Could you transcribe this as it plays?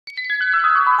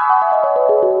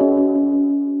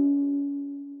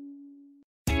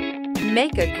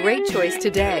Make a great choice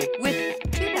today with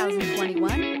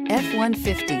 2021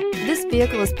 F-150. This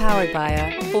vehicle is powered by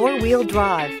a four-wheel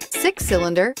drive,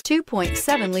 six-cylinder,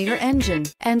 2.7-liter engine,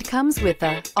 and comes with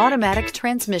a automatic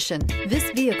transmission.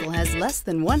 This vehicle has less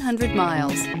than 100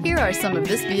 miles. Here are some of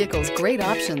this vehicle's great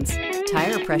options: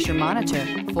 tire pressure monitor,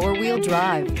 four-wheel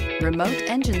drive, remote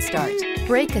engine start,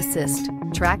 brake assist,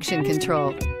 traction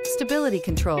control, stability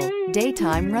control,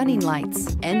 daytime running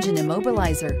lights, engine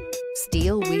immobilizer,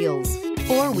 steel wheels,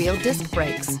 four-wheel disc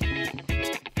brakes.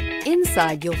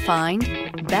 Inside you'll find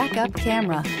backup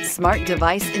camera, smart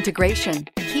device integration,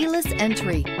 keyless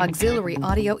entry, auxiliary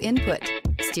audio input,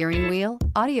 steering wheel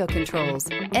audio controls,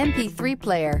 MP3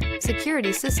 player,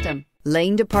 security system,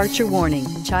 lane departure warning,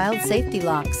 child safety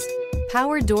locks,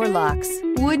 power door locks.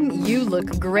 Wouldn't you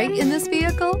look great in this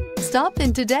vehicle? Stop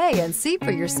in today and see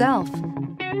for yourself.